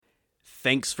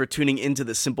Thanks for tuning into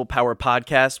the Simple Power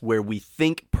Podcast, where we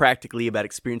think practically about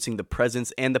experiencing the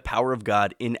presence and the power of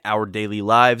God in our daily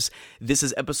lives. This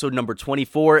is episode number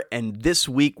 24, and this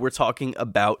week we're talking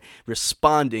about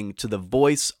responding to the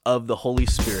voice of the Holy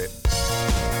Spirit.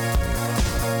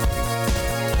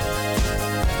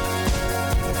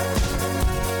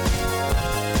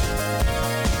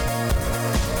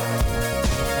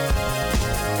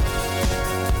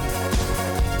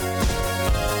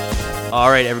 All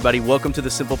right, everybody, welcome to the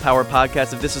Simple Power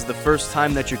Podcast. If this is the first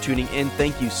time that you're tuning in,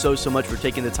 thank you so much for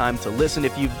taking the time to listen.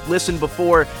 If you've listened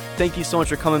before, thank you so much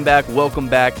for coming back. Welcome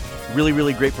back.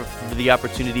 Really grateful for the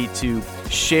opportunity to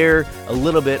share a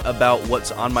little bit about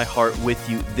what's on my heart with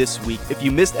you this week. If you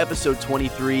missed episode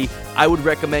 23, I would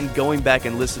recommend going back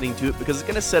and listening to it because it's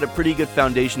going to set a pretty good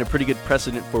foundation, a pretty good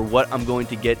precedent for what I'm going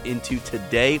to get into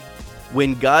today.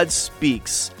 When God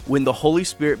speaks, when the Holy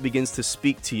Spirit begins to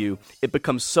speak to you, it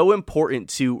becomes so important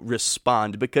to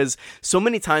respond because so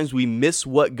many times we miss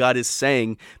what God is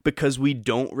saying because we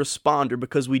don't respond or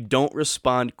because we don't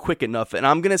respond quick enough. And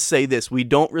I'm going to say this, we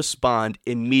don't respond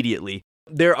immediately.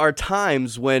 There are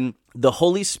times when the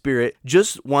Holy Spirit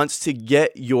just wants to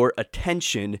get your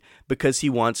attention because he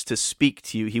wants to speak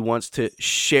to you. He wants to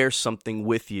share something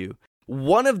with you.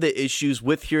 One of the issues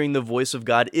with hearing the voice of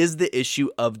God is the issue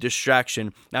of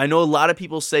distraction. Now, I know a lot of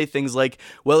people say things like,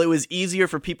 well, it was easier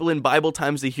for people in Bible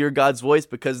times to hear God's voice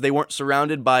because they weren't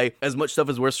surrounded by as much stuff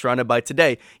as we're surrounded by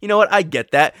today. You know what? I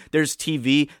get that. There's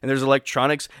TV and there's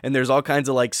electronics and there's all kinds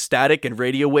of like static and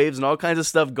radio waves and all kinds of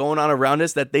stuff going on around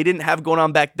us that they didn't have going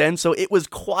on back then. So it was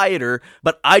quieter,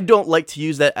 but I don't like to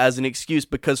use that as an excuse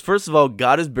because first of all,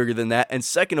 God is bigger than that. And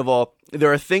second of all,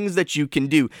 there are things that you can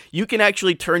do. You can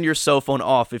actually turn your cell phone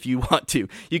off if you want to.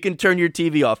 You can turn your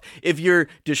TV off. If you're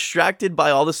distracted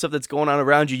by all the stuff that's going on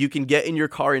around you, you can get in your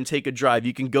car and take a drive.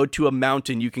 You can go to a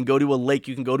mountain. You can go to a lake.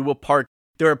 You can go to a park.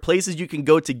 There are places you can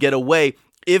go to get away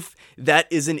if that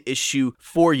is an issue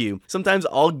for you. Sometimes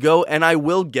I'll go and I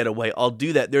will get away. I'll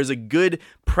do that. There's a good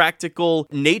practical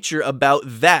nature about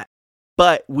that.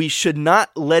 But we should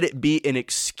not let it be an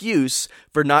excuse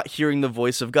for not hearing the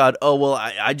voice of God. Oh, well,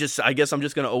 I guess I'm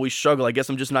just going to always struggle. I guess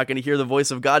I'm just not going to hear the voice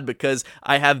of God because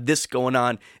I have this going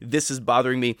on. This is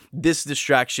bothering me. This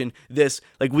distraction, this.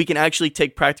 Like we can actually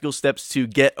take practical steps to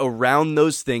get around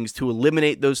those things, to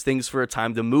eliminate those things for a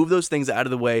time, to move those things out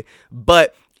of the way.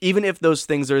 But even if those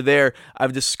things are there,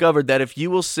 I've discovered that if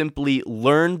you will simply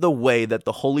learn the way that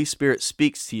the Holy Spirit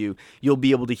speaks to you, you'll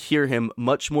be able to hear him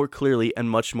much more clearly and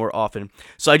much more often.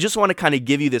 So I just want to kind of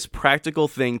give you this practical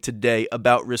thing today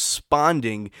about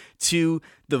responding to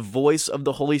the voice of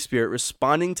the Holy Spirit,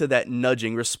 responding to that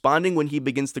nudging, responding when he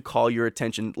begins to call your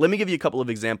attention. Let me give you a couple of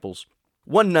examples.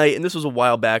 One night, and this was a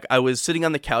while back, I was sitting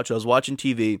on the couch, I was watching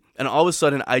TV, and all of a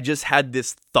sudden I just had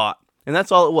this thought. And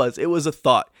that's all it was. It was a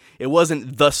thought. It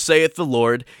wasn't thus saith the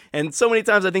Lord. And so many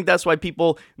times I think that's why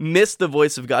people miss the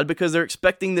voice of God because they're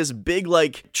expecting this big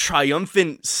like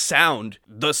triumphant sound,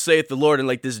 thus saith the Lord, and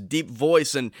like this deep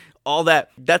voice and all that.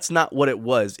 That's not what it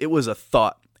was. It was a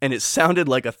thought. And it sounded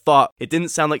like a thought. It didn't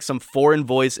sound like some foreign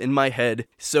voice in my head.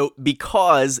 So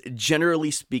because, generally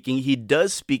speaking, he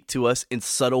does speak to us in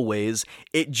subtle ways,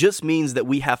 it just means that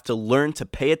we have to learn to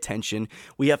pay attention.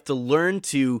 We have to learn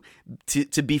to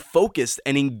be focused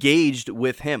and engaged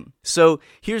with him. So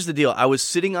here's the deal. I was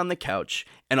sitting on the couch,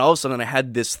 and all of a sudden I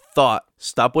had this thought,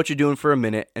 stop what you're doing for a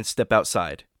minute and step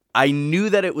outside. I knew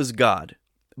that it was God.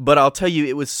 But I'll tell you,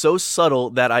 it was so subtle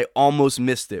that I almost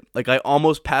missed it. Like I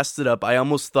almost passed it up. I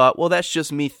almost thought, well, that's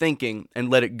just me thinking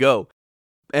and let it go.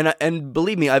 And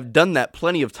believe me, I've done that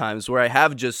plenty of times where I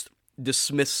have just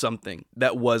dismissed something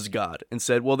that was God and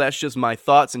said, well, that's just my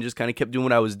thoughts and just kind of kept doing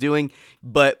what I was doing.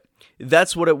 But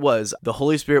that's what it was. The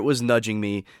Holy Spirit was nudging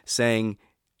me saying,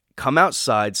 come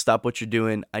outside, stop what you're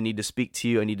doing. I need to speak to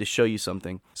you. I need to show you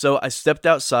something. So I stepped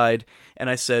outside and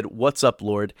I said, what's up,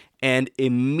 Lord? And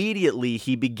immediately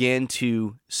he began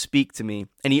to speak to me.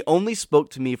 And he only spoke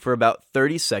to me for about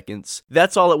 30 seconds.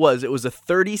 That's all it was. It was a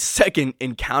 30-second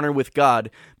encounter with God,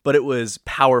 but it was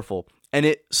powerful. And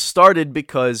it started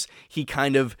because he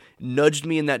kind of nudged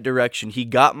me in that direction. He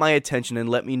got my attention and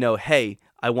let me know, hey,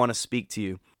 I want to speak to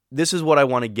you. This is what I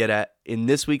want to get at in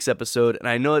this week's episode, and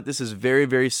I know that this is very,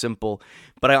 very simple,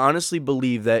 but I honestly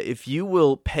believe that if you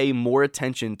will pay more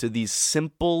attention to these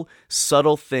simple,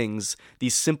 subtle things,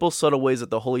 these simple, subtle ways that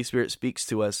the Holy Spirit speaks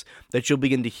to us, that you'll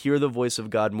begin to hear the voice of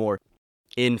God more.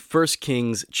 In 1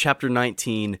 Kings chapter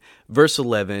 19, verse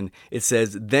 11, it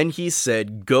says, "Then he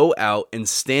said, 'Go out and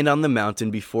stand on the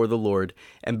mountain before the Lord.'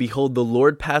 And behold, the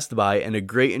Lord passed by, and a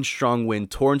great and strong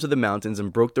wind tore into the mountains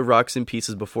and broke the rocks in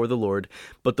pieces before the Lord.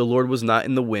 But the Lord was not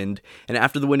in the wind. And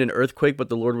after the wind, an earthquake, but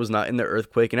the Lord was not in the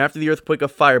earthquake. And after the earthquake, a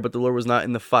fire, but the Lord was not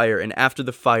in the fire. And after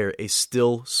the fire, a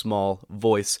still small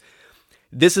voice."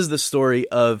 This is the story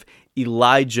of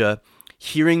Elijah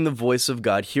hearing the voice of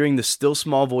God, hearing the still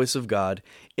small voice of God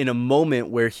in a moment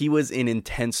where he was in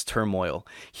intense turmoil.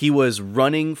 He was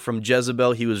running from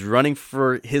Jezebel. He was running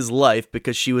for his life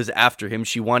because she was after him.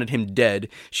 She wanted him dead.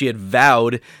 She had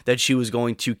vowed that she was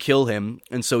going to kill him.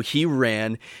 And so he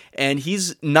ran, and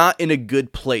he's not in a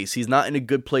good place. He's not in a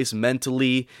good place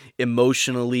mentally,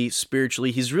 emotionally,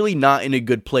 spiritually. He's really not in a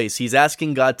good place. He's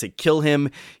asking God to kill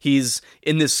him. He's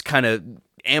in this kind of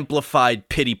amplified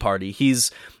pity party.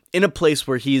 He's in a place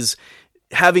where he's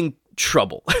having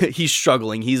trouble. He's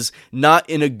struggling. He's not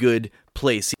in a good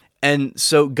place. And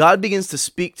so God begins to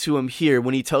speak to him here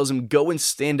when he tells him, go and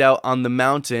stand out on the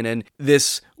mountain. And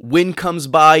this wind comes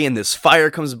by, and this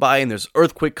fire comes by, and this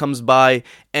earthquake comes by.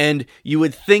 And you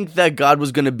would think that God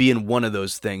was going to be in one of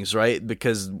those things, right?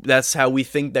 Because that's how we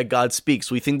think that God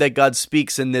speaks. We think that God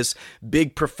speaks in this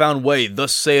big, profound way,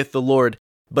 "Thus saith the Lord."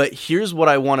 But here's what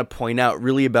I want to point out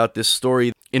really about this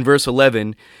story. In verse 11,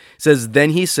 it says,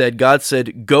 "Then he said," God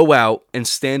said, "Go out and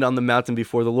stand on the mountain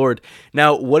before the Lord."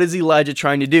 Now, what is Elijah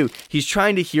trying to do? He's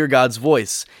trying to hear God's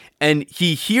voice. And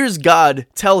he hears God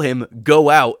tell him, "Go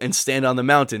out and stand on the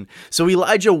mountain." So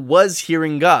Elijah was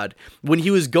hearing God. When he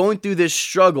was going through this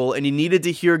struggle and he needed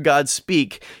to hear God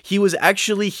speak, he was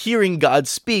actually hearing God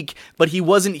speak, but he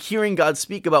wasn't hearing God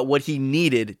speak about what he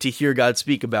needed to hear God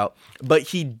speak about. But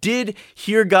he did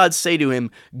hear God say to him,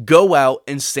 "Go out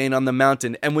and stand on the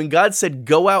mountain." And when God said,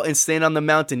 "Go out and stand on the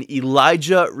mountain,"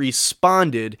 Elijah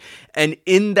responded. And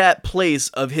in that place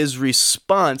of his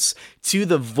response to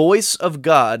the voice of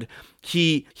God,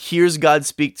 he hears God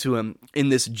speak to him in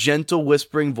this gentle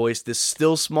whispering voice, this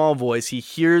still small voice. He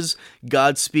hears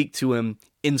God speak to him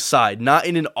inside, not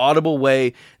in an audible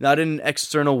way, not in an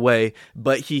external way,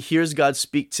 but he hears God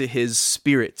speak to his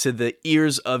spirit, to the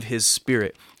ears of his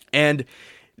spirit. And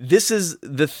this is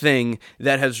the thing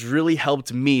that has really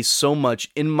helped me so much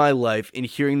in my life in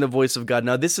hearing the voice of God.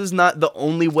 Now, this is not the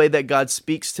only way that God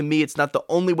speaks to me. It's not the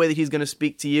only way that he's going to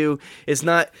speak to you. It's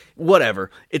not whatever.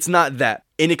 It's not that.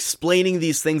 In explaining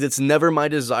these things, it's never my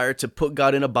desire to put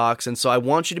God in a box, and so I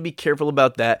want you to be careful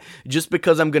about that. Just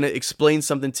because I'm going to explain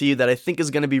something to you that I think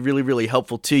is going to be really, really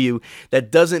helpful to you,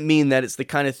 that doesn't mean that it's the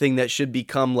kind of thing that should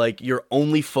become like your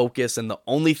only focus and the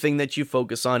only thing that you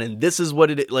focus on, and this is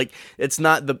what it is. Like, that's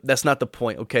not the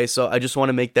point, okay? So I just want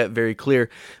to make that very clear.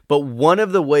 But one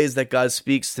of the ways that God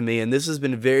speaks to me, and this has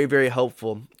been very, very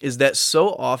helpful, is that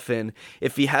so often,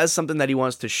 if he has something that he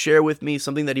wants to share with me,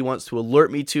 something that he wants to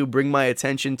alert me to, bring my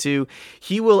attention to,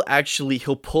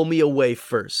 he'll pull me away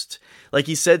first. Like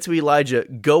he said to Elijah,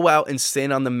 "Go out and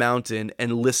stand on the mountain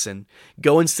and listen.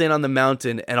 Go and stand on the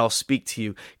mountain and I'll speak to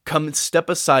you. Come, step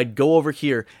aside, go over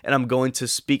here, and I'm going to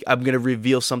speak. I'm going to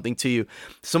reveal something to you."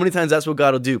 So many times that's what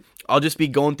God will do. I'll just be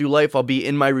going through life. I'll be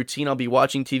in my routine. I'll be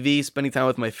watching TV, spending time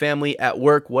with my family, at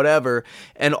work, whatever.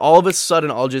 And all of a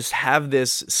sudden, I'll just have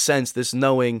this sense, this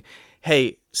knowing,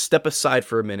 hey, step aside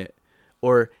for a minute.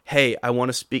 Or, hey, I want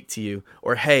to speak to you.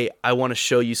 Or, hey, I want to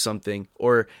show you something.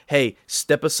 Or, hey,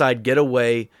 step aside, get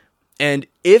away. And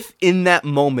if in that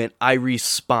moment I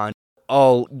respond,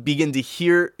 I'll begin to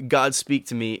hear God speak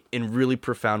to me in really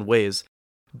profound ways.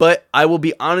 But I will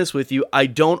be honest with you, I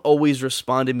don't always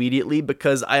respond immediately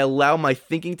because I allow my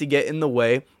thinking to get in the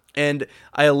way. And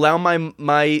I allow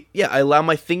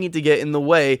my thinking to get in the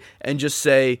way and just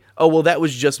say, "Oh, well, that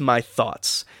was just my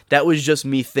thoughts. That was just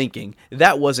me thinking.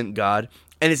 That wasn't God."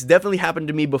 And it's definitely happened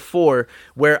to me before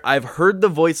where I've heard the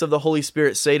voice of the Holy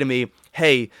Spirit say to me,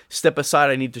 "Hey, step aside,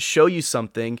 I need to show you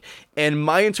something." And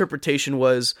my interpretation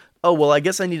was, "Oh, well, I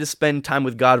guess I need to spend time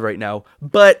with God right now,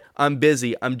 but I'm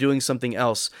busy, I'm doing something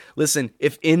else." Listen,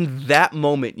 if in that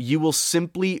moment you will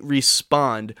simply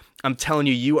respond, I'm telling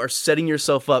you, you are setting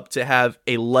yourself up to have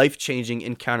a life-changing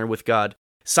encounter with God.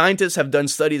 Scientists have done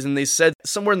studies and they said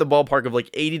somewhere in the ballpark of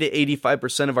like 80 to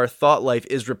 85% of our thought life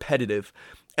is repetitive.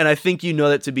 And I think you know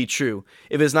that to be true.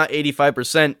 If it's not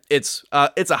 85%, it's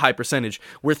a high percentage.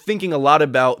 We're thinking a lot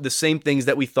about the same things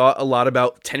that we thought a lot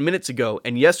about 10 minutes ago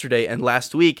and yesterday and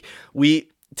last week. We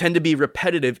tend to be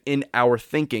repetitive in our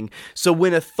thinking. So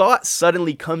when a thought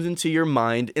suddenly comes into your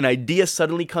mind, an idea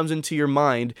suddenly comes into your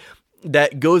mind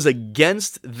that goes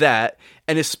against that,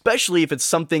 and especially if it's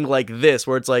something like this,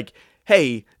 where it's like,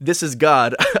 hey, this is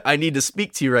God, I need to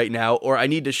speak to you right now, or I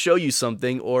need to show you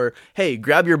something, or hey,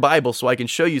 grab your Bible so I can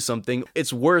show you something,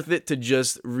 it's worth it to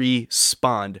just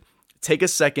respond. Take a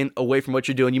second away from what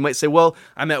you're doing. You might say, well,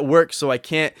 I'm at work, so I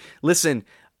can't. Listen,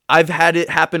 I've had it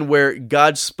happen where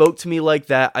God spoke to me like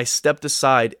that. I stepped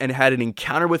aside and had an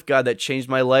encounter with God that changed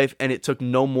my life, and it took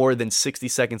no more than 60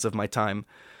 seconds of my time.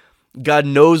 God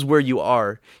knows where you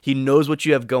are. He knows what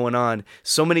you have going on.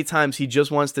 So many times he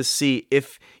just wants to see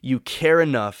if you care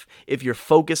enough, if you're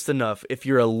focused enough, if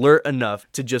you're alert enough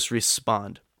to just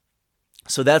respond.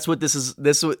 So that's what this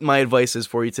is what my advice is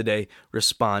for you today.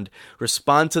 Respond.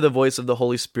 Respond to the voice of the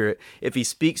Holy Spirit. If he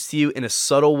speaks to you in a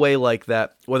subtle way like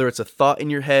that, whether it's a thought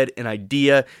in your head, an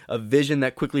idea, a vision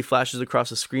that quickly flashes across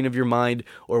the screen of your mind,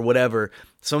 or whatever,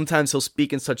 sometimes he'll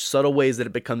speak in such subtle ways that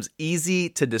it becomes easy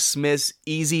to dismiss,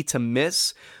 easy to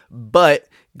miss, but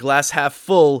glass half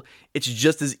full, it's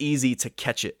just as easy to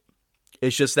catch it.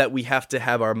 It's just that we have to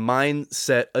have our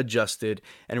mindset adjusted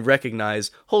and recognize,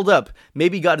 hold up,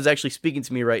 maybe God is actually speaking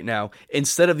to me right now,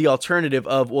 instead of the alternative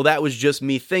of, well, that was just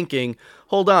me thinking.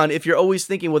 Hold on, if you're always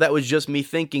thinking, well, that was just me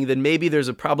thinking, then maybe there's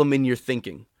a problem in your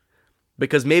thinking.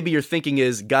 Because maybe your thinking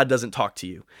is God doesn't talk to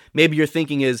you. Maybe your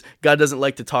thinking is God doesn't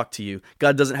like to talk to you.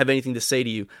 God doesn't have anything to say to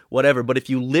you, whatever. But if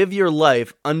you live your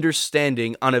life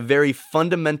understanding on a very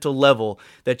fundamental level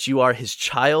that you are his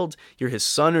child, you're his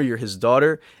son or you're his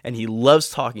daughter, and he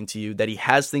loves talking to you, that he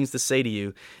has things to say to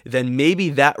you, then maybe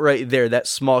that right there, that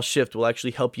small shift will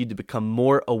actually help you to become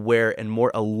more aware and more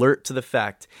alert to the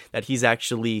fact that he's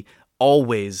actually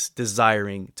always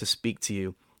desiring to speak to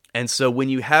you. And so when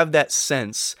you have that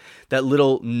sense, that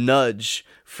little nudge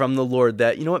from the Lord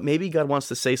that, you know what, maybe God wants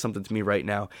to say something to me right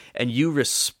now, and you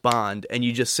respond and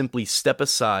you just simply step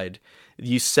aside,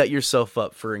 you set yourself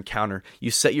up for encounter.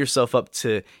 You set yourself up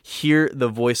to hear the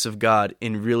voice of God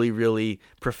in really, really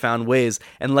profound ways.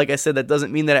 And like I said, that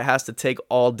doesn't mean that it has to take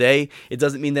all day. It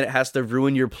doesn't mean that it has to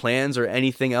ruin your plans or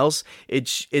anything else.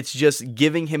 It's just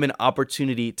giving him an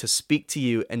opportunity to speak to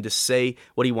you and to say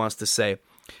what he wants to say.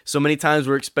 So many times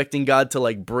we're expecting God to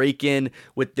like break in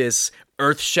with this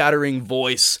earth-shattering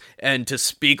voice and to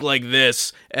speak like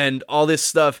this and all this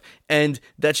stuff. And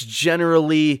that's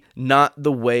generally not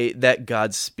the way that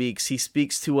God speaks. He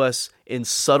speaks to us in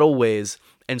subtle ways,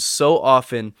 and so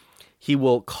often he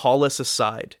will call us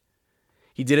aside.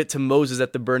 He did it to Moses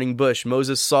at the burning bush.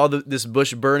 Moses saw this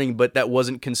bush burning, but that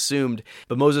wasn't consumed.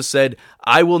 But Moses said,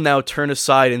 I will now turn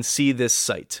aside and see this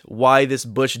sight, why this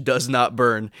bush does not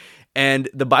burn. And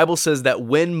the Bible says that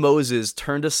when Moses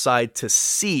turned aside to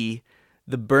see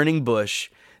the burning bush,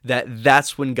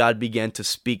 that's when God began to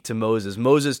speak to Moses.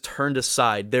 Moses turned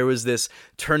aside. There was this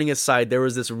turning aside. There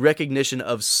was this recognition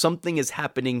of something is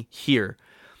happening here.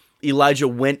 Elijah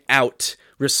went out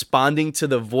responding to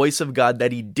the voice of God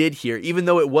that he did hear, even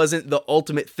though it wasn't the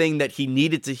ultimate thing that he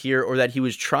needed to hear or that he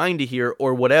was trying to hear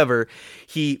or whatever.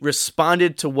 He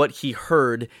responded to what he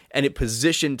heard, and it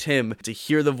positioned him to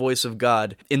hear the voice of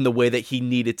God in the way that he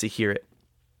needed to hear it.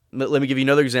 Let me give you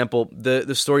another example.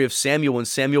 The story of Samuel. When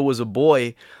Samuel was a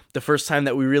boy, the first time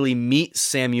that we really meet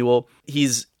Samuel,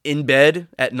 he's in bed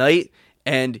at night,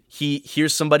 and he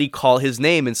hears somebody call his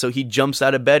name. And so he jumps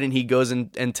out of bed and he goes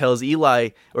and tells Eli,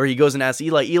 or he goes and asks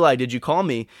Eli, did you call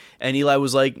me? And Eli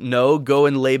was like, no, go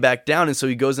and lay back down. And so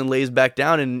he goes and lays back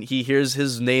down and he hears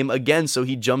his name again. So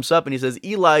he jumps up and he says,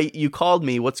 Eli, you called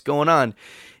me. What's going on?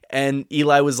 And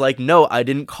Eli was like, no, I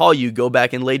didn't call you. Go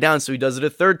back and lay down. So he does it a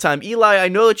third time. Eli, I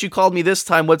know that you called me this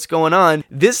time. What's going on?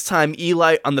 This time,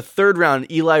 Eli, on the third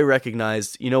round, Eli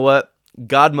recognized, you know what?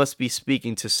 God must be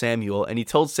speaking to Samuel, and he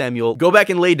told Samuel, go back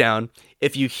and lay down.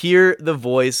 If you hear the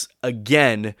voice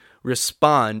again,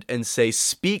 respond and say,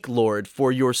 speak, Lord,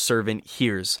 for your servant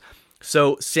hears.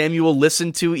 So Samuel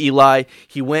listened to Eli.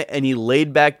 He went and he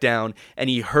laid back down, and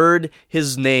he heard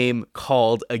his name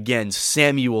called again,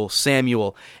 Samuel,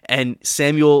 Samuel. And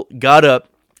Samuel got up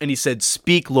and he said,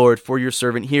 speak, Lord, for your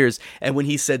servant hears. And when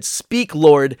he said, speak,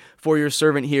 Lord, for your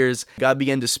servant hears, God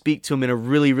began to speak to him in a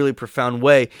really, really profound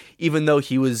way, even though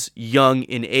he was young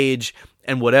in age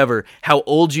and whatever. How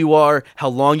old you are, how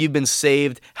long you've been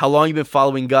saved, how long you've been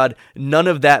following God, none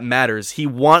of that matters. He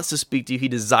wants to speak to you. He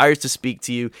desires to speak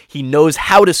to you. He knows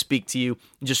how to speak to you.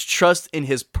 Just trust in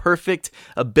his perfect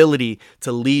ability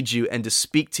to lead you and to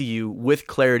speak to you with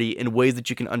clarity in ways that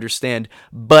you can understand,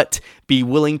 but be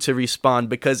willing to respond,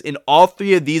 because in all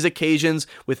three of these occasions,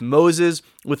 with Moses,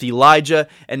 with Elijah,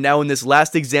 and now in this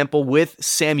last example with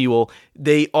Samuel,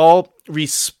 they all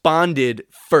responded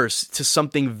first to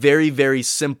something very, very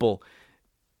simple.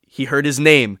 He heard his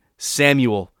name,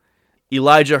 Samuel.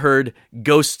 Elijah heard,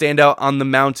 go stand out on the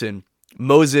mountain.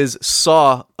 Moses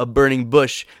saw a burning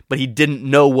bush, but he didn't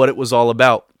know what it was all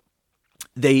about.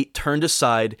 They turned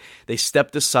aside, they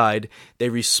stepped aside, they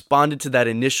responded to that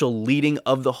initial leading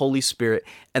of the Holy Spirit,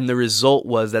 and the result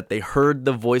was that they heard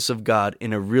the voice of God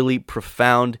in a really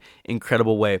profound,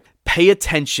 incredible way. Pay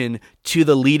attention to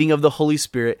the leading of the Holy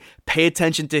Spirit. Pay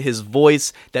attention to his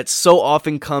voice that so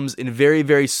often comes in very,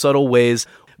 very subtle ways.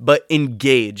 But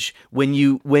engage when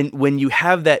you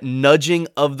have that nudging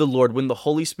of the Lord, when the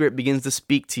Holy Spirit begins to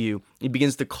speak to you, he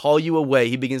begins to call you away,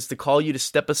 he begins to call you to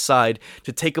step aside,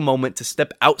 to take a moment, to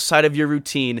step outside of your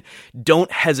routine.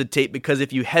 Don't hesitate, because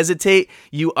if you hesitate,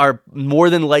 you are more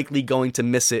than likely going to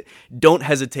miss it. Don't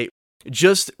hesitate.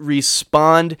 Just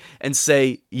respond and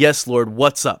say, "Yes, Lord,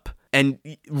 what's up?" And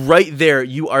right there,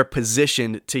 you are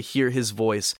positioned to hear his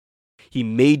voice. He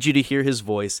made you to hear his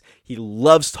voice. He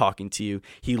loves talking to you.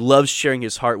 He loves sharing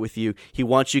his heart with you. He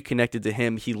wants you connected to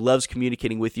him. He loves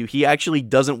communicating with you. He actually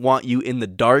doesn't want you in the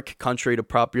dark, contrary to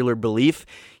popular belief.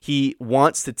 He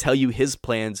wants to tell you his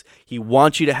plans. He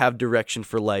wants you to have direction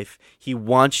for life. He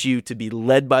wants you to be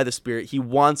led by the Spirit. He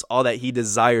wants all that. He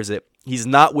desires it. He's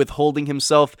not withholding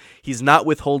himself. He's not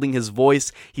withholding his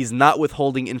voice. He's not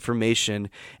withholding information.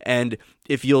 And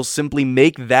if you'll simply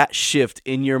make that shift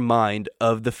in your mind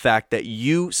of the fact that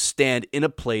you stand in a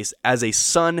place as a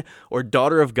son or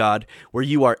daughter of God where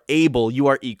you are able, you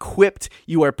are equipped,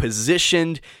 you are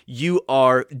positioned, you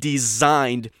are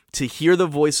designed to hear the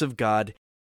voice of God.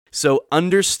 So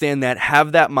understand that,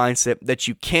 have that mindset that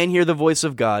you can hear the voice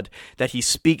of God, that he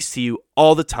speaks to you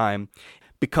all the time.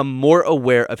 Become more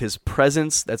aware of his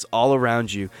presence that's all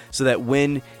around you, so that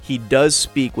when he does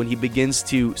speak, when he begins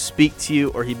to speak to you,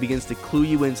 or he begins to clue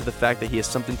you into the fact that he has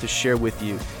something to share with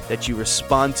you, that you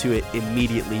respond to it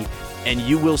immediately, and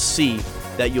you will see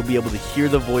that you'll be able to hear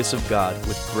the voice of God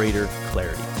with greater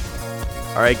clarity.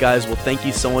 All right, guys, well, thank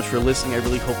you so much for listening. I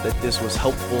really hope that this was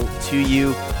helpful to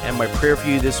you, and my prayer for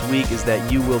you this week is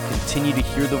that you will continue to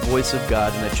hear the voice of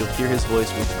God, and that you'll hear his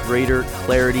voice with greater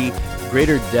clarity,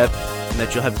 greater depth, and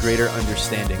that you'll have greater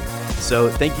understanding. So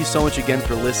thank you so much again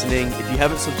for listening. If you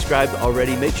haven't subscribed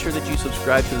already, make sure that you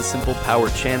subscribe to the Simple Power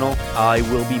channel. I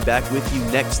will be back with you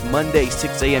next Monday,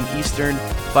 6 a.m. Eastern,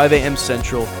 5 a.m.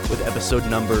 Central, with episode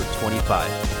number 25.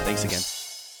 Thanks again.